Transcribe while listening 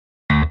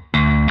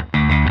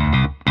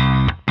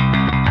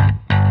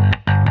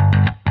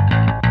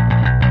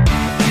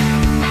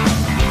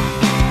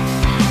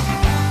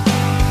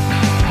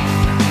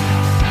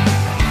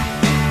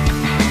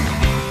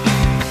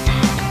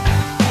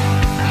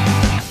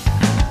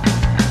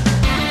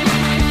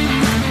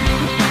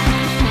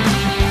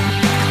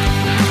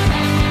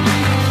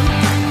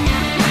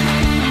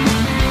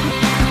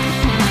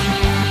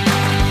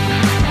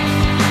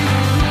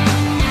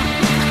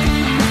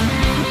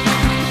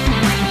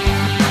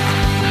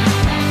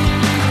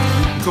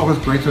always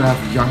great to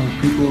have young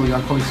people,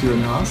 young colleagues here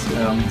in us,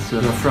 and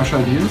have fresh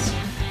ideas,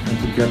 and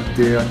to get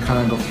their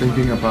kind of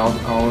thinking about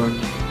our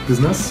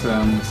business.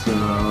 And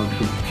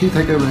the key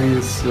takeaway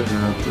is that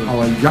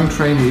our young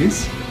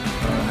trainees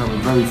have a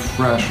very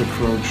fresh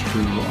approach to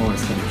our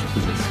established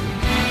business.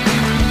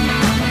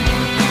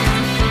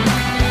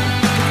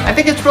 I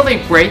think it's really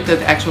great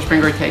that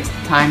Axel-Springer takes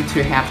the time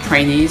to have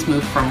trainees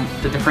move from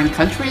the different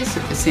countries,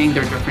 seeing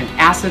their different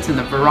assets and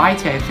the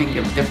variety, I think,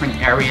 of different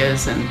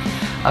areas and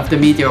of the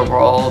media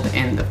world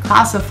and the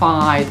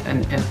classified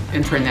and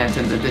internet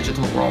and the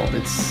digital world.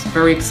 It's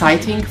very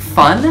exciting,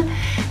 fun,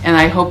 and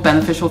I hope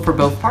beneficial for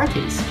both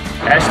parties.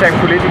 Hashtag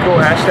political,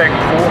 hashtag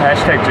pro,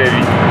 hashtag JV.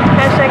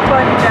 Hashtag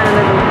quality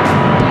journalism.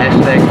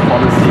 Hashtag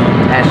policy,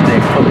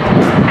 hashtag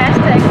political.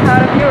 Hashtag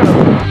proud of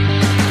Europe.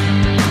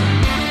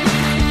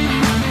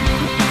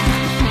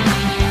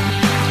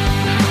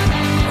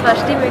 Zwar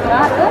stehen wir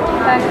gerade,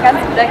 wie man ganz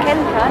gut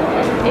erkennen kann,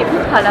 im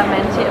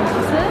EU-Parlament hier in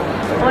Brüssel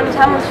und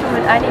haben uns schon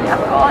mit einigen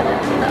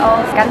Abgeordneten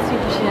aus ganz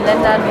vielen verschiedenen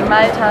Ländern wie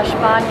Malta,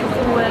 Spanien,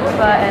 Polen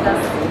über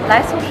das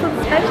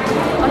Leistungsschutzrecht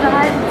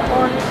unterhalten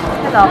und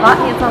genau,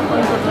 warten jetzt auf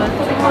unsere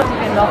Figur, die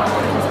wir noch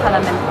durch das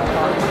Parlament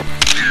bekommen.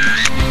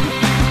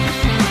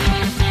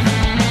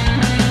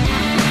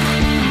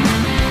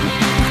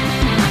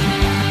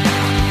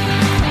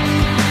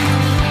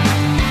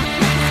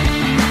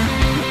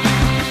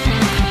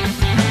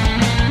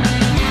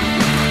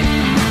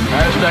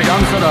 Hashtag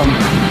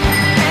Amsterdam.